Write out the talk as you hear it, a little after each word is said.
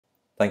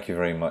Thank you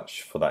very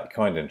much for that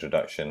kind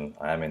introduction.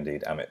 I am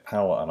indeed Amit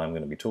Pawa, and I'm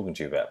going to be talking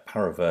to you about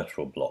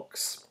paravertebral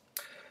blocks.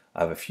 I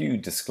have a few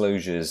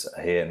disclosures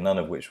here, none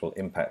of which will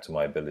impact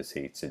my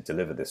ability to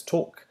deliver this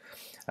talk.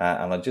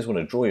 And I just want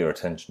to draw your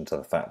attention to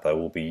the fact that I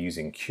will be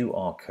using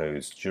QR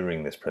codes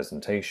during this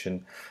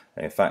presentation.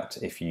 And in fact,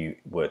 if you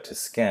were to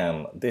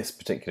scan this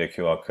particular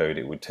QR code,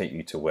 it would take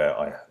you to where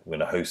I'm going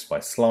to host my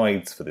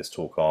slides for this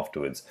talk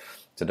afterwards.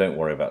 So don't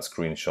worry about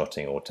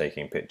screenshotting or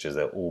taking pictures,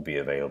 they'll all be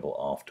available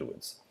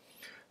afterwards.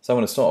 So I'm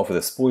going to start off with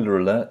a spoiler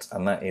alert,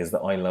 and that is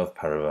that I love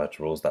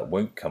paravertebrals. That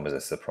won't come as a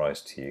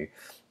surprise to you.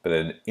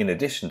 But in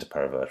addition to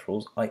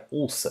paravertebrals, I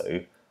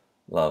also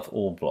love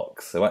all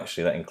blocks. So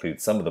actually that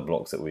includes some of the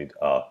blocks that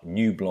are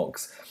new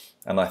blocks,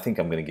 and I think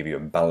I'm going to give you a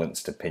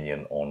balanced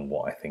opinion on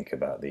what I think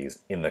about these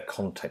in the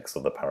context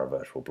of the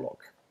paravertebral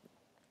block.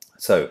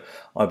 So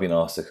I've been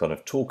asked to kind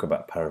of talk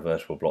about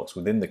paravertebral blocks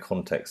within the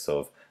context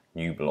of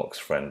new blocks,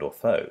 friend or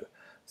foe.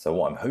 So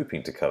what I'm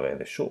hoping to cover in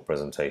this short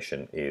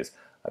presentation is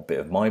a bit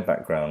of my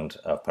background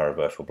of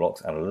paravertebral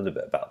blocks and a little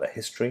bit about their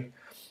history,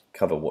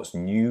 cover what's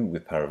new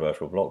with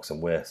paravertebral blocks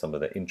and where some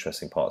of the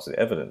interesting parts of the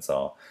evidence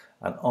are,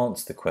 and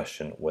answer the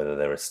question whether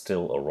there is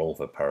still a role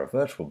for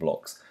paravertebral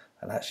blocks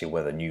and actually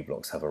whether new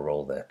blocks have a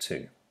role there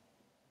too.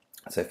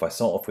 So if I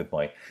start off with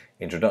my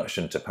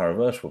introduction to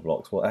paravertebral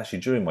blocks, well actually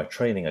during my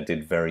training I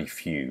did very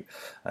few.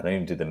 I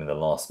only did them in the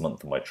last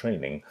month of my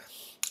training.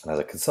 And as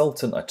a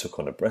consultant, I took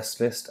on a breast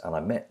list, and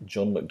I met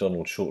John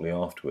McDonald shortly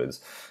afterwards.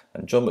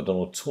 And John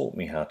McDonald taught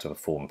me how to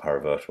perform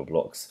paravertebral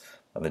blocks.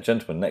 And the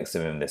gentleman next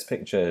to him in this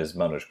picture is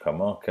Manoj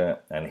Karmarkar,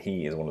 and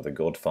he is one of the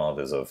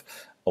godfathers of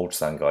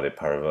ultrasound-guided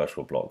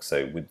paravertebral blocks.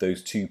 So with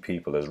those two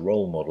people as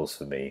role models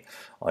for me,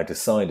 I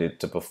decided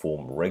to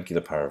perform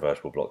regular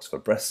paravertebral blocks for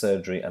breast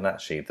surgery, and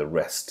actually the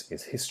rest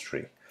is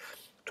history.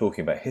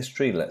 Talking about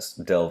history, let's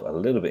delve a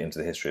little bit into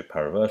the history of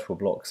paravertebral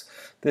blocks.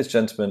 This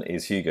gentleman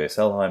is Hugo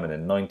Sellheim, and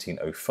in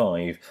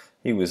 1905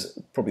 he was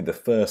probably the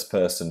first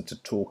person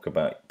to talk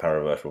about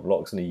paravertebral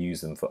blocks, and he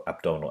used them for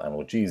abdominal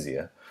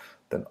analgesia.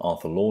 Then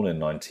Arthur Lorne in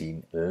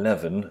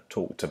 1911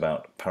 talked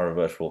about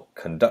paravertebral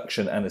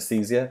conduction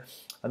anaesthesia,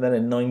 and then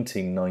in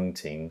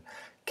 1919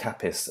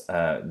 Capis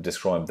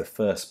described the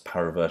first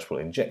paravertebral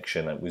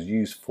injection that was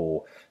used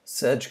for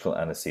surgical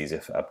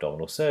anaesthesia for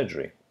abdominal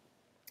surgery.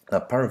 Now,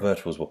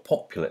 paravertebrals were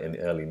popular in the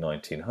early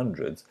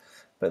 1900s,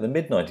 but in the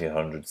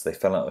mid-1900s they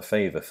fell out of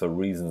favour for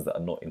reasons that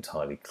are not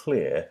entirely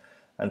clear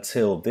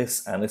until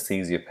this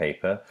anaesthesia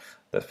paper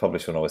that's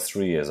published when I was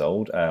 3 years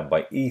old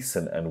by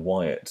Eason and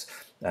Wyatt,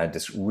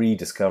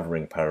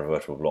 rediscovering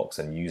paravertebral blocks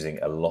and using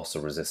a loss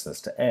of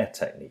resistance to air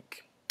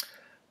technique.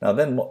 Now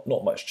then,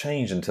 not much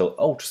changed until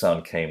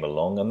ultrasound came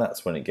along, and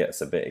that's when it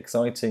gets a bit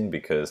exciting,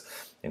 because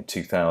in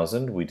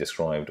 2000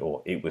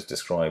 it was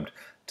described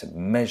to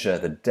measure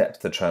the depth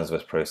of the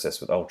transverse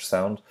process with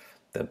ultrasound,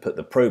 then put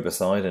the probe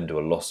aside and do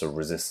a loss of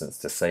resistance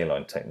to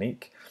saline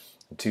technique.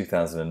 In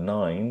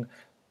 2009,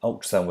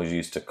 ultrasound was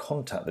used to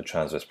contact the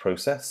transverse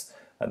process,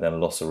 and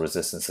then loss of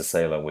resistance to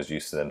saline was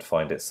used to then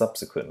find it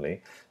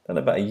subsequently. Then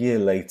about a year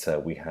later,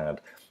 we had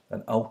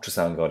an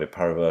ultrasound-guided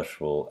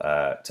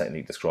paravertebral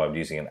technique described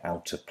using an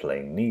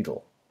out-of-plane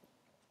needle.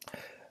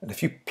 And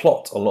if you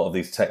plot a lot of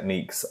these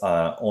techniques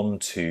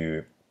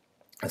onto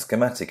a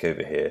schematic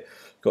over here,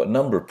 you've got a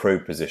number of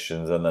probe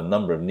positions and a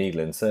number of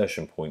needle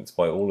insertion points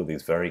by all of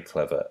these very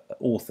clever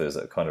authors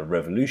that kind of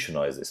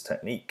revolutionized this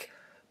technique.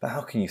 But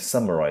how can you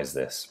summarize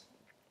this?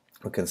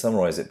 We can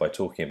summarize it by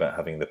talking about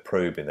having the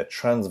probe in the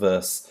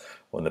transverse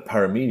or in the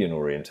paramedian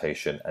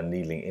orientation and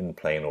needling in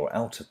plane or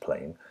out of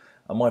plane.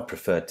 And my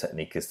preferred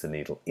technique is the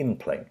needle in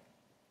plane.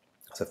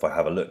 So if I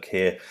have a look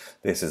here,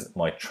 this is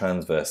my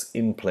transverse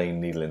in-plane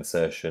needle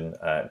insertion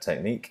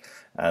technique,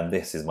 and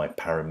this is my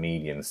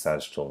paramedian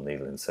sagittal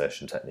needle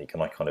insertion technique,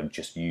 and I kind of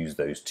just use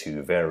those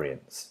two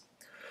variants.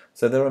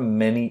 So there are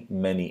many,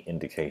 many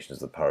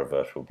indications of the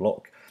paravertebral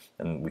block,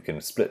 and we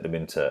can split them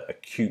into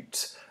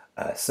acute,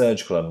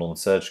 surgical and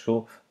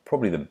non-surgical.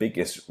 Probably the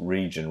biggest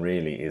region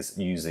really is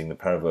using the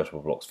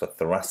paravertebral blocks for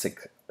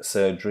thoracic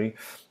surgery,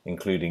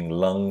 including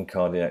lung,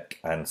 cardiac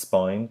and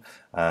spine,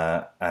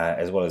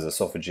 as well as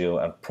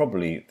esophageal, and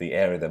probably the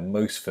area they're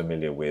most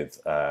familiar with,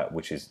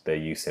 which is their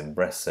use in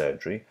breast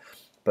surgery.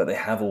 But they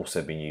have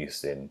also been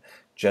used in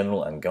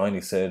general and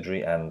gynae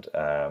surgery and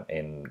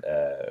in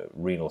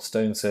renal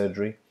stone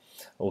surgery,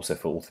 also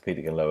for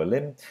orthopedic and lower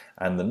limb.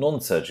 And the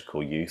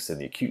non-surgical use in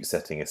the acute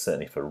setting is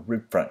certainly for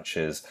rib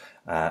fractures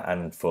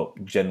and for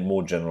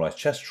more generalized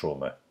chest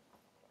trauma.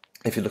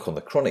 If you look on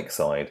the chronic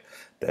side,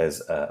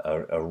 there's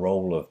a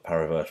role of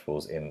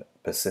paravertebrals in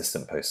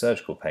persistent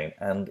post-surgical pain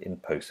and in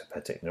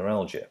post-herpetic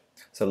neuralgia.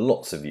 So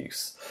lots of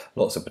use,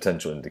 lots of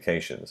potential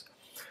indications.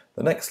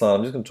 The next slide,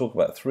 I'm just going to talk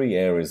about three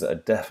areas that are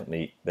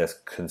definitely, there's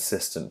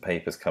consistent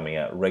papers coming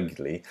out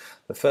regularly.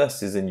 The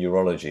first is in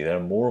urology. There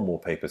are more and more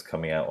papers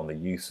coming out on the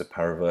use of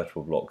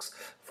paravertebral blocks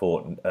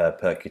for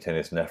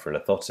percutaneous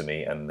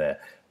nephrolithotomy and their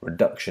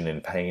reduction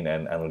in pain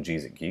and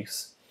analgesic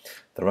use.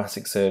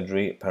 Thoracic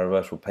surgery,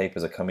 paravertebral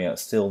papers are coming out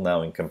still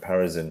now in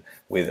comparison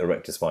with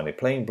erector spinae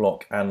plane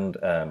block and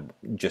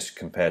just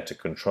compared to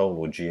control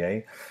or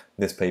GA.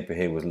 This paper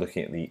here was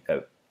looking at the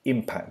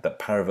impact that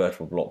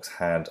paravertebral blocks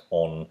had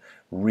on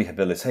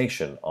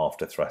rehabilitation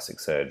after thoracic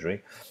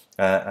surgery,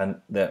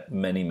 and there are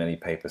many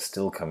papers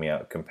still coming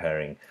out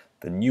comparing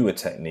the newer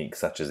techniques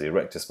such as the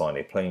erector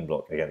spinae plane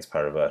block against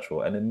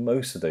paravertebral, and in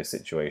most of those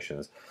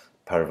situations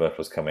paravertebral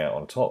is coming out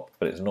on top,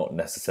 but it's not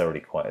necessarily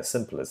quite as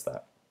simple as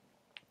that.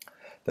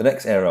 The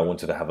next area I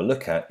wanted to have a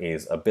look at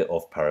is a bit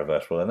of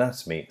paravertebral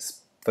anatomy,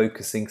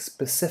 focusing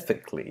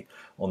specifically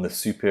on the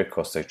superior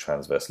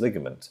costotransverse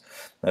ligament.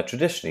 Now,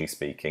 traditionally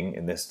speaking,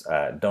 in this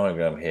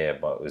diagram here,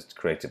 it was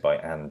created by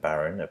Anne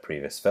Barron, a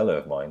previous fellow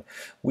of mine,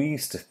 we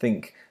used to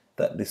think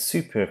that the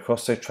superior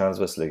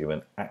costotransverse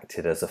ligament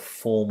acted as a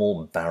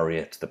formal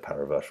barrier to the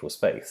paravertebral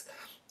space.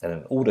 And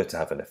in order to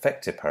have an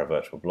effective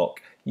paravertebral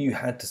block, you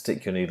had to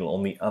stick your needle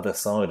on the other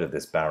side of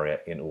this barrier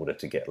in order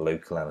to get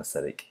local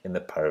anaesthetic in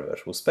the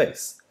paravertebral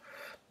space.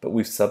 But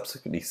we've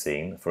subsequently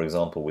seen, for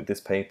example with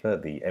this paper,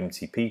 the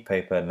MTP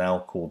paper, now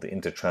called the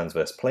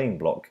intertransverse plane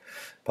block,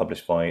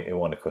 published by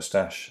Ioana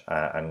Kostash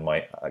and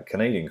my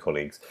Canadian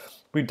colleagues,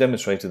 we've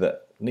demonstrated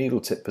that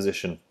needle tip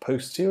position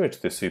posterior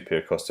to the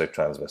superior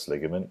costotransverse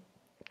ligament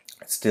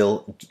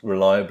still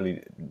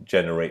reliably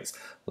generates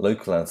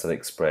local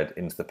anaesthetic spread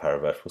into the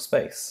paravertebral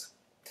space.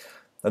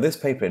 Now, this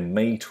paper in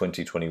May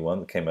 2021,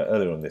 that came out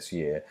earlier on this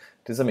year,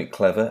 did something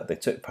clever. They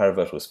took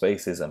paravertebral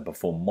spaces and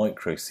performed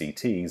micro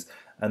CTs,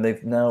 and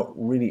they've now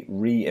really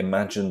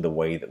reimagined the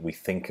way that we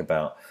think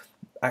about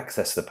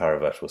access to the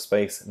paravertebral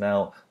space.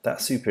 Now,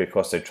 that superior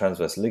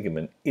costotransverse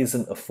ligament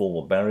isn't a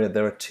formal barrier.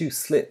 There are two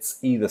slits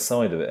either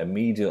side of it, a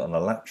medial and a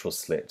lateral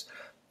slit,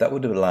 that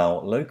would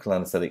allow local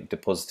anaesthetic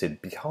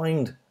deposited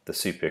behind the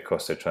superior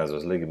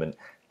costotransverse ligament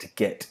to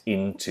get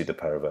into the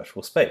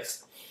paravertebral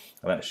space.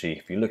 And actually,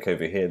 if you look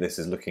over here, this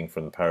is looking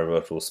from the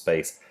paravertebral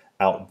space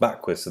out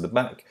backwards to the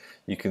back.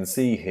 You can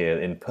see here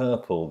in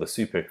purple the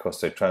superior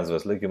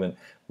costotransverse ligament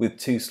with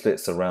two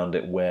slits around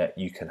it where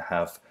you can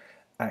have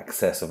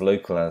access of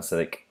local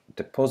anaesthetic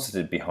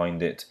deposited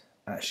behind it,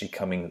 actually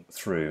coming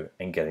through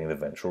and getting the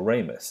ventral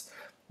ramus.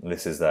 And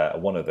this is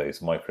one of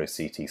those micro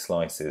CT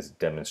slices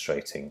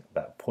demonstrating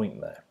that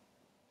point there.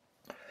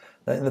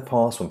 Now, in the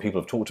past, when people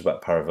have talked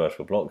about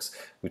paravertebral blocks,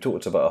 we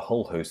talked about a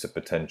whole host of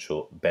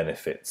potential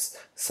benefits,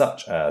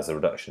 such as a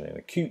reduction in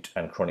acute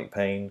and chronic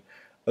pain,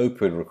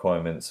 opioid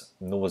requirements,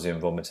 nausea and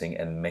vomiting,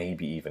 and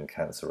maybe even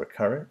cancer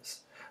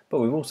recurrence. But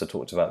we've also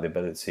talked about the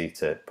ability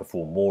to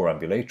perform more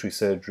ambulatory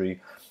surgery,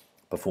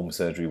 perform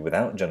surgery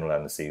without general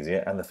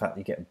anaesthesia, and the fact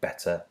you get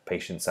better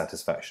patient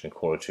satisfaction and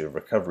quality of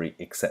recovery,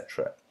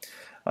 etc.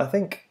 I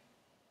think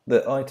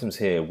the items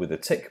here with a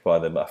tick by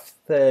them are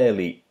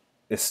fairly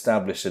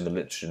established in the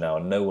literature now,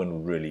 and no one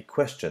would really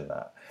question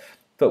that.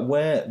 But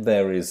where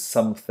there is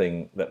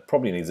something that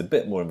probably needs a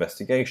bit more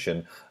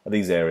investigation are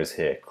these areas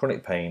here: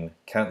 chronic pain,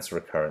 cancer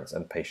recurrence,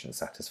 and patient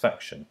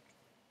satisfaction.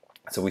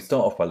 So we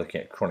start off by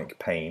looking at chronic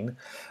pain.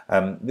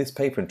 This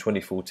paper in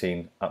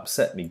 2014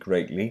 upset me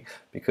greatly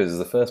because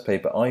it's the first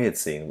paper I had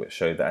seen which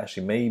showed that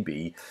actually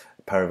maybe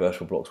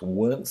paravertebral blocks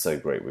weren't so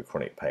great with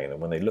chronic pain,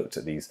 and when they looked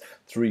at these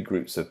three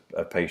groups of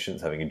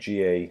patients having a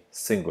GA,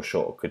 single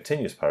shot or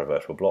continuous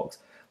paravertebral blocks,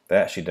 they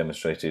actually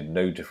demonstrated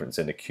no difference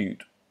in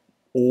acute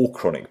or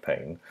chronic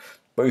pain.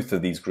 Both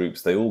of these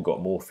groups, they all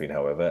got morphine,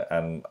 however,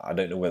 and I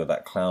don't know whether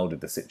that clouded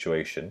the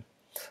situation.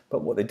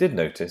 But what they did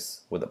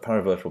notice was that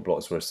paravertebral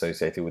blocks were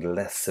associated with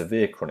less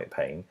severe chronic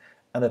pain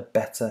and a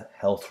better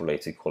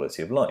health-related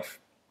quality of life.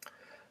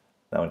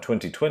 Now, in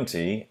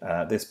 2020,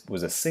 this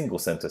was a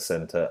single-center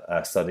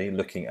study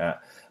looking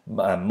at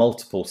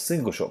multiple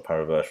single-shot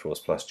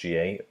paravertebrals plus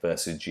GA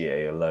versus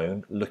GA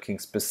alone, looking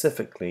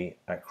specifically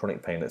at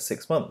chronic pain at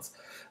 6 months.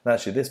 And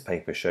actually, this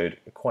paper showed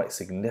a quite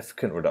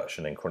significant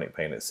reduction in chronic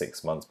pain at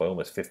 6 months by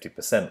almost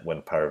 50%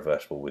 when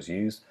paravertebral was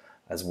used,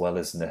 as well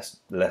as less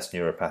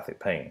neuropathic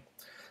pain.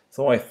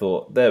 So I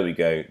thought, there we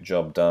go,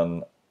 job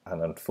done.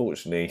 And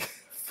unfortunately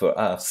for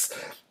us,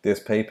 this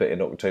paper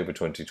in October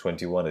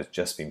 2021 has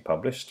just been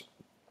published.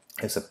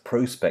 It's a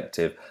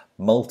prospective,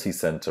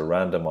 multi-center,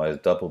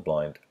 randomized,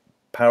 double-blind,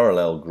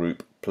 parallel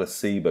group,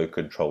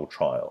 placebo-controlled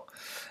trial.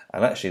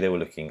 And actually they were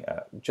looking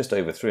at just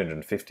over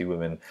 350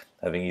 women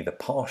having either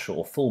partial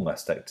or full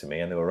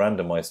mastectomy, and they were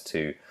randomized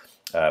to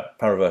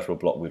paravertebral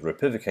block with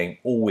ropivacaine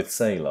or with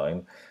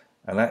saline.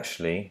 And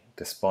actually,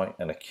 despite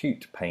an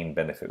acute pain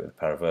benefit with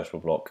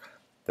paravertebral block,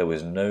 there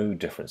was no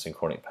difference in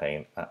chronic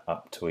pain at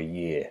up to a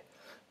year.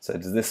 So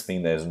does this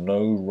mean there's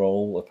no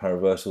role of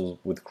paravertebrals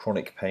with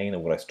chronic pain,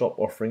 and would I stop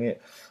offering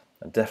it?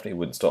 I definitely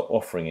wouldn't stop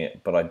offering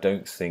it, but I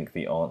don't think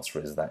the answer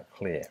is that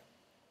clear.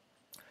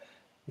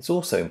 It's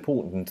also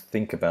important to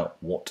think about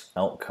what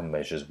outcome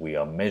measures we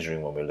are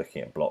measuring when we're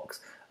looking at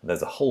blocks.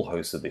 There's a whole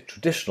host of the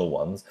traditional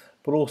ones,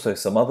 but also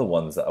some other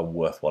ones that are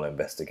worthwhile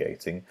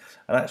investigating.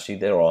 And actually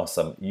there are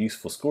some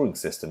useful scoring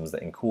systems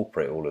that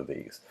incorporate all of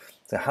these.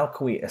 So how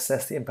can we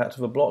assess the impact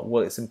of a block?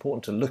 Well, it's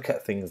important to look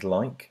at things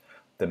like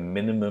the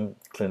minimum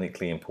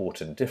clinically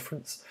important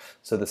difference,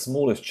 so the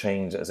smallest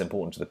change that is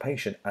important to the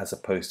patient as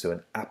opposed to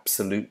an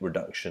absolute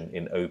reduction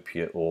in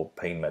opiate or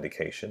pain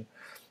medication.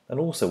 And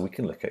also we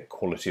can look at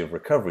quality of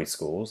recovery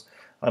scores.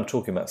 I'm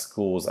talking about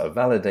scores that are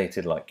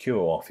validated like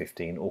QOR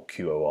 15 or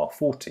QOR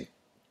 40.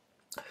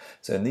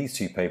 So in these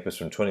two papers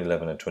from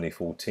 2011 and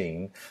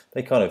 2014,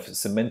 they kind of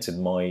cemented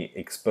my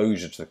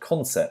exposure to the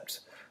concept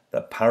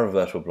that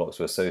paravertebral blocks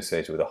were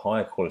associated with a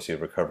higher quality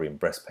of recovery in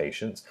breast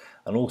patients,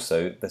 and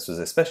also this was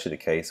especially the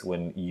case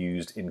when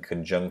used in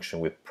conjunction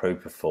with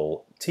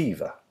propofol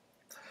Tiva.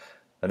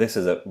 Now this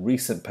is a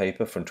recent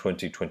paper from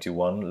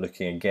 2021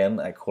 looking again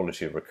at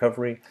quality of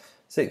recovery.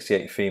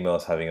 68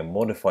 females having a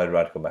modified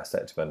radical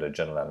mastectomy under a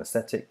general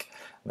anaesthetic,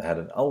 and they had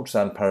an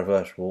ultrasound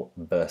paravertebral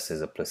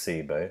versus a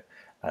placebo.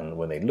 And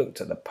when they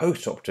looked at the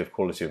post-operative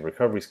quality of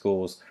recovery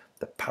scores,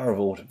 the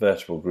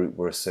paravertebral group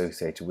were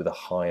associated with a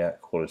higher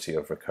quality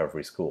of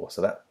recovery score.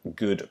 So that's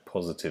good,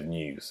 positive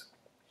news.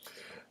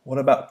 What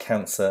about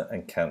cancer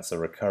and cancer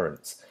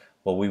recurrence?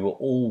 Well, we were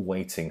all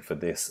waiting for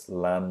this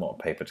landmark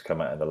paper to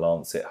come out in the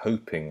Lancet,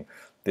 hoping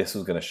this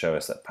was going to show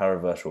us that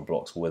paravertebral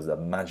blocks was the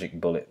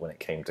magic bullet when it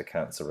came to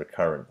cancer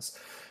recurrence.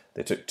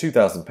 They took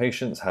 2,000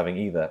 patients having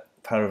either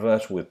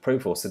paravertebral with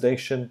propofol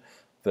sedation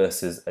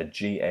versus a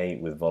GA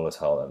with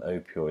volatile and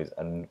opioids,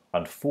 and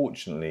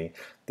unfortunately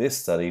this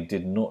study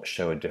did not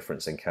show a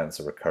difference in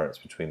cancer recurrence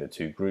between the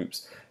two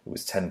groups. It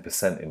was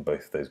 10% in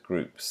both of those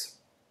groups.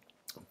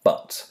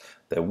 But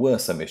there were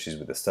some issues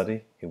with the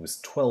study. It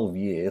was 12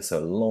 years, so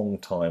a long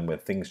time when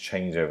things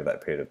change over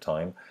that period of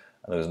time,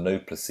 and there was no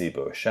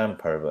placebo or sham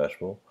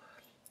paravertebral.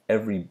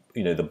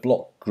 The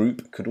block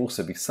group could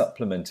also be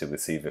supplemented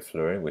with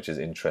sevoflurane, which is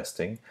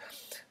interesting.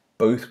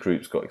 Both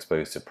groups got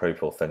exposed to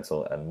propofol,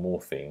 fentanyl and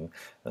morphine.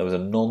 There was a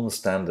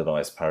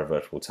non-standardized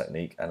paravertebral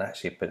technique and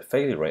actually a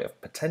failure rate of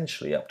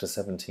potentially up to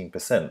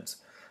 17%.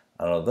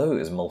 And although it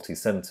was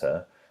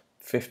multi-center,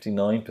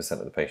 59%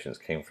 of the patients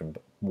came from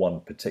one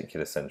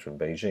particular center in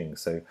Beijing.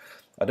 So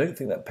I don't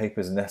think that paper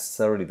is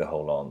necessarily the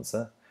whole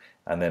answer.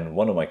 And then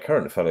one of my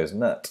current fellows,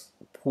 Nat,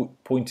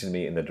 pointed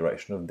me in the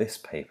direction of this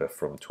paper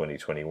from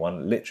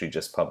 2021, literally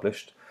just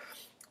published,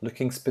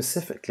 looking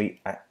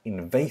specifically at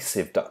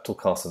invasive ductal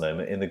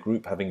carcinoma in the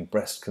group having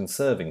breast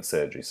conserving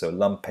surgery, so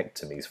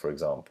lumpectomies, for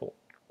example.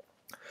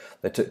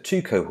 They took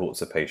two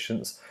cohorts of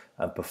patients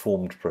and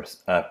performed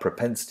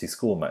propensity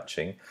score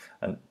matching,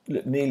 and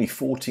nearly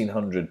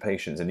 1,400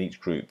 patients in each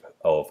group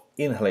of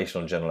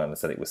inhalation on general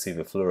anaesthetic with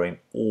sevoflurane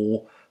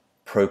or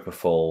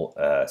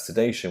propofol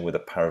sedation with a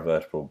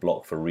paravertebral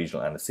block for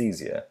regional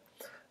anaesthesia.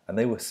 And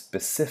they were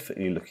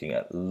specifically looking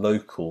at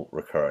local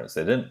recurrence.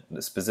 They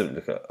didn't specifically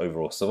look at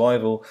overall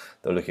survival,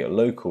 they were looking at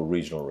local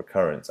regional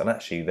recurrence, and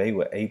actually they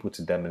were able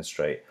to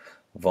demonstrate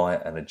via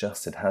an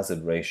adjusted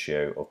hazard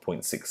ratio of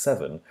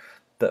 0.67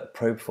 that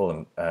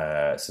propofol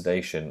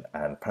sedation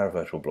and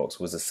paravertebral blocks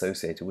was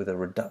associated with a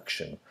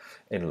reduction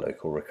in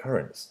local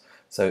recurrence.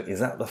 So is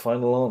that the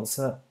final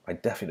answer? I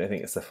definitely don't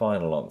think it's the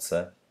final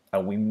answer,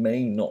 and we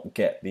may not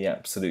get the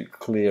absolute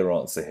clear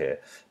answer here,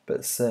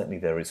 but certainly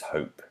there is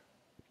hope.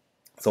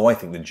 So I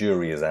think the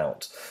jury is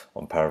out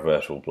on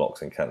paravertebral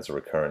blocks and cancer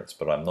recurrence,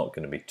 but I'm not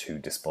going to be too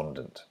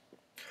despondent.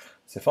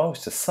 So if I was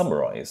to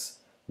summarise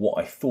what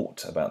I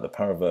thought about the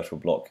paravertebral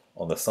block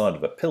on the side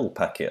of a pill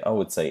packet, I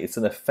would say it's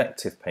an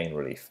effective pain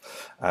relief.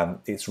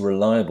 It's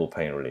reliable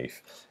pain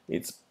relief.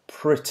 It's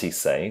pretty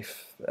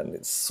safe, and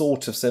it's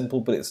sort of simple,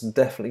 but it's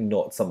definitely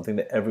not something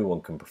that everyone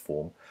can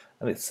perform,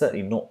 and it's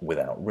certainly not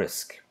without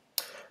risk.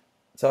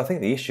 So I think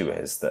the issue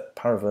is that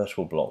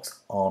paravertebral blocks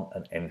aren't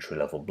an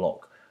entry-level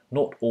block.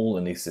 Not all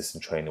anaesthetists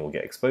in training will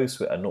get exposed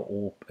to it, and not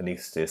all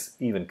anaesthetists,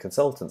 even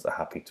consultants, are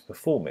happy to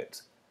perform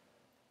it.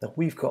 Now,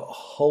 we've got a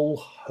whole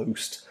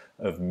host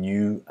of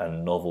new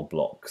and novel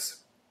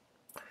blocks.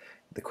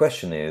 The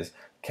question is,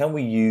 can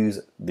we use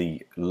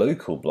the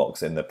local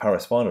blocks in the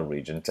paraspinal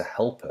region to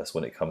help us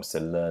when it comes to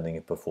learning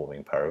and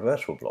performing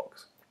paravertebral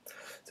blocks?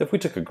 So if we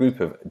took a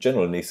group of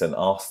general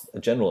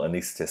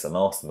anaesthetists and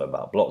asked them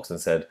about blocks and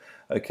said,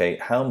 okay,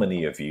 how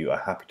many of you are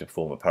happy to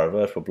perform a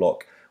paravertebral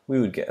block? We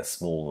would get a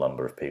small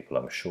number of people,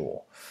 I'm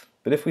sure.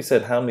 But if we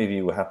said how many of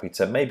you were happy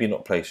to maybe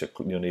not place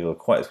your needle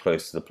quite as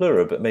close to the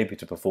pleura, but maybe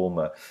to perform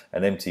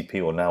an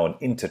MTP or now an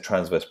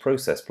intertransverse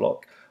process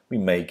block, we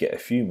may get a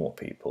few more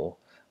people.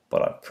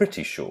 But I'm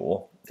pretty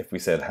sure if we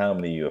said how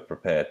many of you are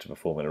prepared to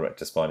perform an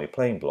erectospinal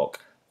plane block,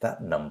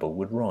 that number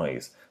would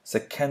rise. So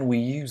can we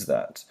use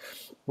that?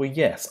 Well,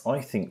 yes,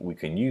 I think we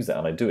can use that,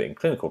 and I do it in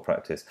clinical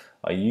practice.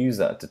 I use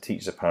that to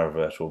teach the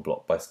paravertebral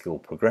block by skill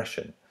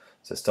progression.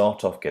 So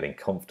start off getting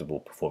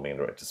comfortable performing an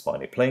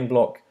erectospinal plane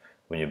block.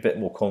 When you're a bit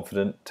more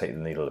confident, take the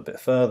needle a bit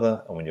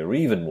further, and when you're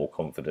even more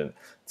confident,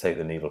 take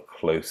the needle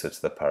closer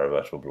to the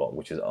paravertebral block,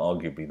 which is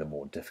arguably the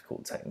more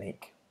difficult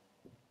technique.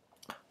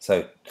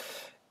 So,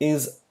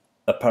 is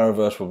a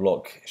paravertebral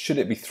block, should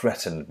it be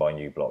threatened by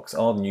new blocks?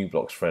 Are new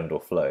blocks friend or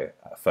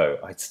foe?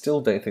 I still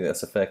don't think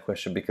that's a fair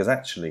question, because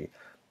actually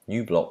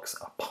new blocks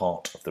are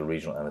part of the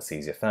regional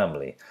anaesthesia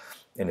family.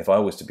 And if I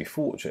was to be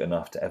fortunate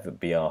enough to ever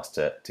be asked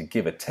to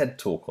give a TED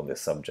talk on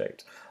this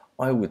subject,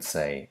 I would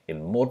say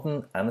in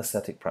modern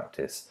anaesthetic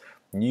practice,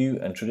 new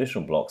and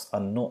traditional blocks are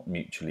not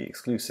mutually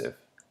exclusive.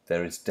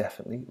 There is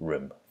definitely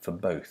room for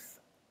both.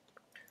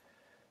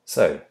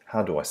 So,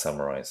 how do I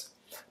summarise?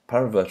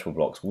 Paravertebral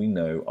blocks we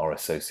know are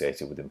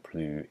associated with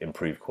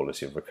improved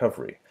quality of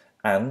recovery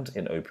and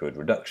in opioid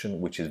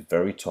reduction, which is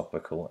very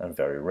topical and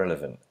very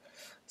relevant.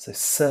 So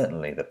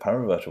certainly the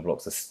paravertebral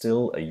blocks are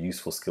still a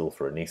useful skill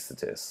for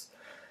anaesthetists.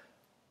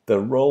 Their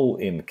role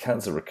in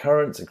cancer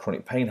recurrence and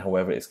chronic pain,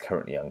 however, is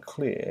currently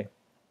unclear.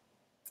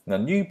 Now,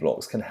 new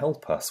blocks can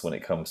help us when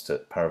it comes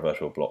to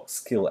paravertebral block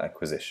skill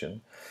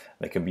acquisition.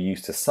 They can be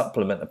used to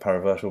supplement a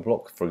paravertebral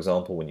block, for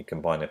example, when you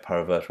combine a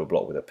paravertebral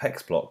block with a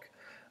PEX block.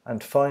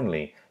 And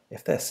finally,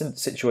 if there are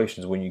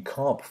situations when you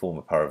can't perform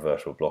a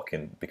paravertebral block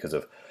because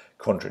of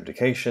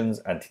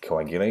contraindications,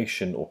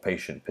 anticoagulation, or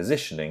patient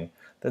positioning,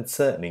 then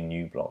certainly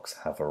new blocks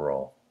have a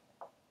role.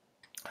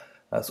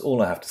 That's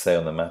all I have to say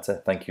on the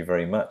matter. Thank you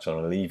very much. I'm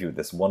going to leave you with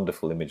this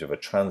wonderful image of a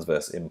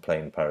transverse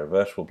in-plane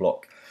paravertebral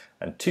block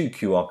and 2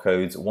 QR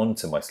codes, one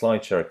to my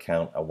SlideShare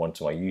account and one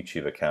to my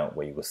YouTube account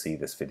where you will see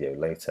this video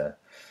later.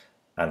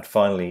 And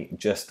finally,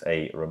 just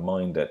a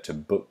reminder to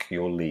book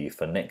your leave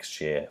for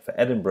next year for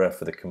Edinburgh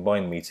for the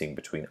combined meeting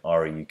between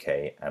RAUK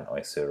and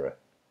ISURA.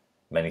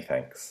 Many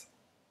thanks.